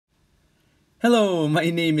Hello,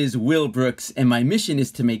 my name is Will Brooks, and my mission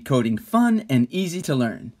is to make coding fun and easy to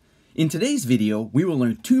learn. In today's video, we will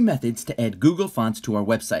learn two methods to add Google Fonts to our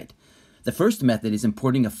website. The first method is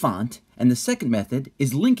importing a font, and the second method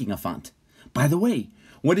is linking a font. By the way,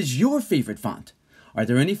 what is your favorite font? Are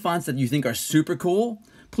there any fonts that you think are super cool?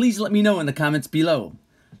 Please let me know in the comments below.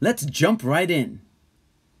 Let's jump right in.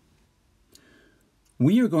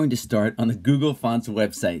 We are going to start on the Google Fonts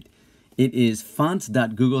website. It is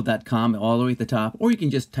fonts.google.com all the way at the top, or you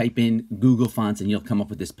can just type in Google Fonts and you'll come up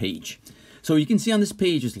with this page. So you can see on this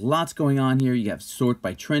page there's lots going on here. You have sort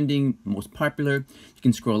by trending, most popular. You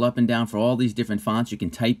can scroll up and down for all these different fonts. You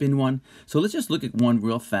can type in one. So let's just look at one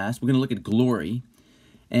real fast. We're going to look at Glory.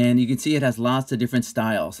 And you can see it has lots of different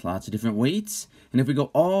styles, lots of different weights. And if we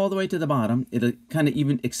go all the way to the bottom, it'll kind of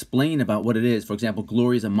even explain about what it is. For example,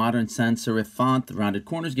 Glory is a modern sans serif font. The rounded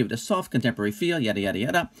corners give it a soft contemporary feel, yada, yada,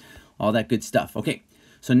 yada. All that good stuff. Okay,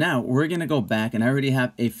 so now we're going to go back, and I already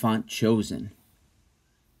have a font chosen.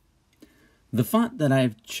 The font that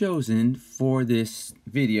I've chosen for this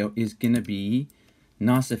video is going to be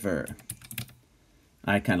Nocifer.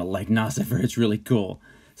 I kind of like Nocifer. It's really cool.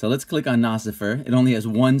 So let's click on Nocifer. It only has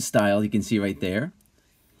one style, you can see right there.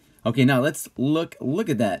 Okay, now let's look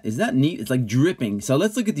at that. Is that neat? It's like dripping. So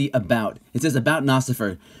let's look at the about. It says about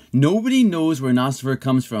Nocifer. Nobody knows where Nocifer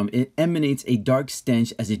comes from. It emanates a dark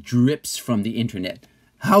stench as it drips from the internet.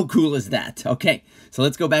 How cool is that? Okay, so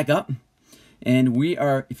let's go back up. And we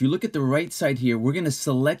are, if you look at the right side here, we're going to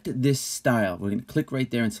select this style. We're going to click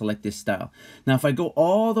right there and select this style. Now, if I go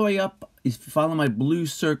all the way up, follow my blue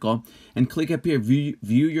circle and click up here, view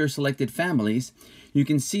your selected families, you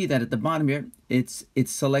can see that at the bottom here, it's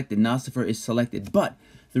selected. Nocifer is selected. But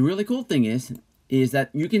the really cool thing is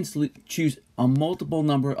that you can choose a multiple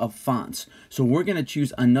number of fonts. So we're going to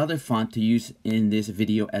choose another font to use in this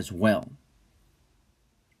video as well.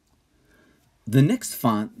 The next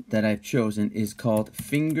font that I've chosen is called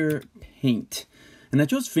Finger Paint. And I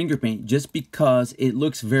chose Finger Paint just because it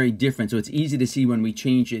looks very different. So it's easy to see when we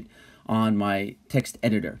change it on my text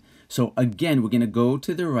editor. So again, we're going to go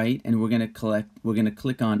to the right and we're going to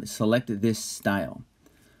click on select this style.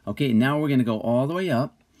 Okay, now we're going to go all the way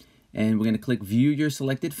up and we're going to click view your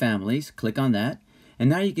selected families. Click on that. And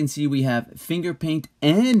now you can see we have Finger Paint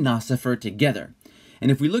and Nocifer together. And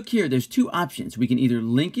if we look here, there's two options. We can either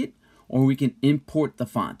link it or we can import the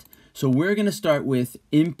font. So we're going to start with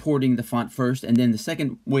importing the font first, and then the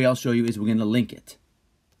second way I'll show you is we're going to link it.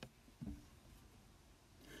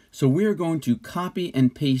 So we're going to copy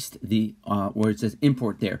and paste the where it says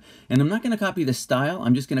import there. And I'm not going to copy the style.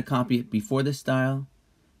 I'm just going to copy it before the style,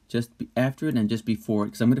 just after it, and just before it,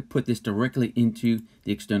 because I'm going to put this directly into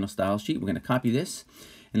the external style sheet. We're going to copy this.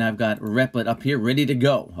 And I've got Replit up here ready to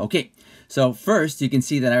go. Okay, so first you can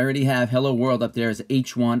see that I already have Hello World up there as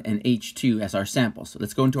H1 and H2 as our samples. So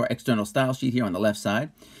let's go into our external style sheet here on the left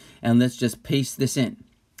side, and let's just paste this in.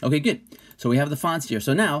 Okay, good. So we have the fonts here.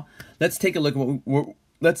 So now let's take a look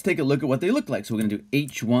at what they look like. So we're going to do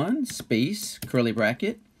H1 space curly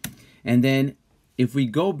bracket, and then if we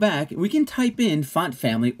go back, we can type in font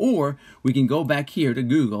family, or we can go back here to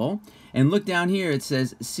Google and look down here. It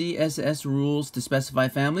says CSS rules to specify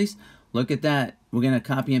families. Look at that. We're going to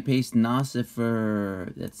copy and paste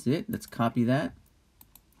Nocifer. That's it. Let's copy that.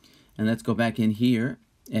 And let's go back in here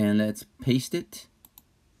and let's paste it.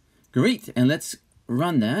 Great. And let's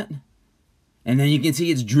run that. And then you can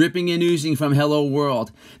see it's dripping and oozing from Hello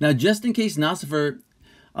World. Now, just in case Nocifer,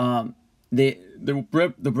 the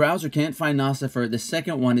browser can't find Nocifer, the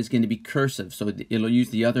second one is going to be cursive, so it'll use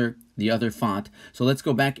the other font. So let's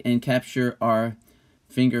go back and capture our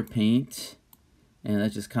Finger Paint, and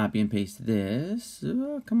let's just copy and paste this.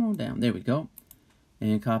 Come on down, there we go,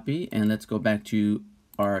 and copy, and let's go back to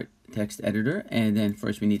our text editor, and then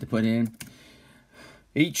first we need to put in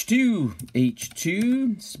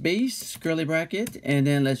H2 space curly bracket, and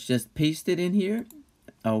then let's just paste it in here.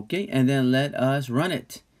 Okay, and then let us run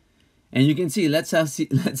it. And you can see, let's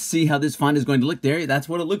see how this font is going to look there. That's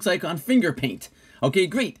what it looks like on Finger Paint. Okay,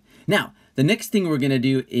 great. Now, the next thing we're going to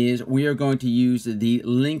do is we are going to use the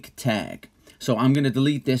link tag. So I'm going to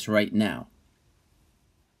delete this right now.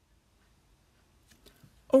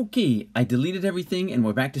 Okay, I deleted everything and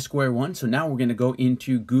we're back to square one. So now we're going to go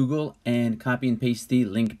into Google and copy and paste the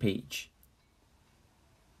link page.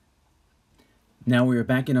 Now we are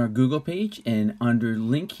back in our Google page, and under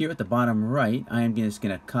link here at the bottom right, I am just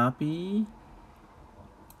going to copy,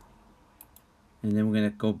 and then we're going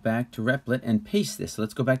to go back to Replit and paste this. So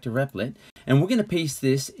let's go back to Replit, and we're going to paste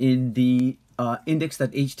this in the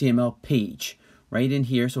index.html page right in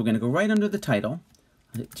here. So we're going to go right under the title,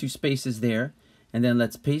 two spaces there, and then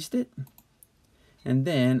let's paste it, and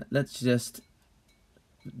then let's just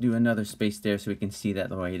do another space there so we can see that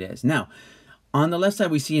the way it is. Now, on the left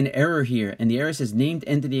side, we see an error here, and the error says named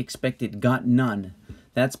entity expected got none.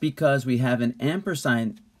 That's because we have an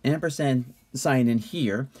ampersand sign in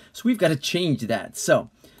here, so we've got to change that. So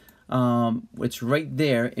it's right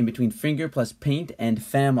there in between finger plus paint and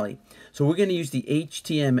family. So we're going to use the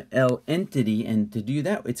HTML entity, and to do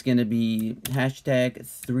that, it's going to be hashtag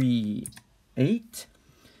 38.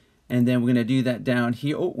 And then we're going to do that down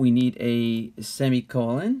here. Oh, we need a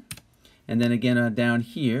semicolon. And then again down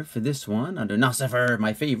here for this one, under Nosifer,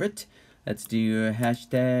 my favorite, let's do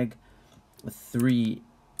hashtag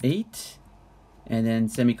 38 and then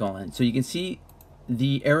semicolon. So you can see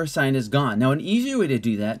the error sign is gone. Now an easier way to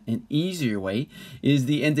do that, an easier way, is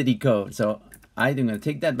the entity code. So I'm going to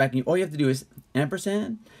take that back. And all you have to do is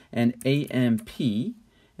ampersand and AMP.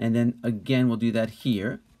 And then again, we'll do that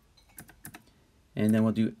here. And then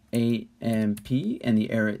we'll do AMP, and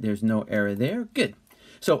the error, there's no error there. Good.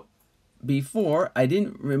 So before, I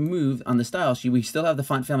didn't remove on the style sheet, we still have the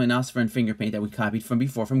font family Nosifer and finger paint that we copied from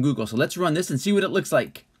before from Google. So let's run this and see what it looks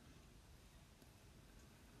like.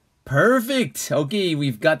 Perfect. Okay,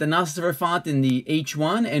 we've got the Nosifer font in the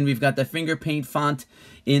H1 and we've got the finger paint font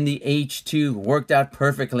in the H2. Worked out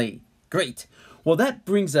perfectly. Great. Well, that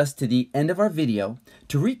brings us to the end of our video.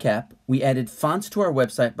 To recap, we added fonts to our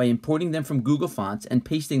website by importing them from Google Fonts and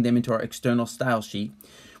pasting them into our external style sheet.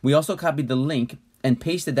 We also copied the link and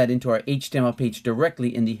pasted that into our HTML page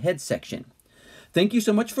directly in the head section. Thank you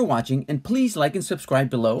so much for watching, and please like and subscribe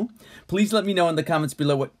below. Please let me know in the comments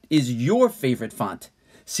below what is your favorite font.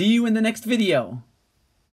 See you in the next video.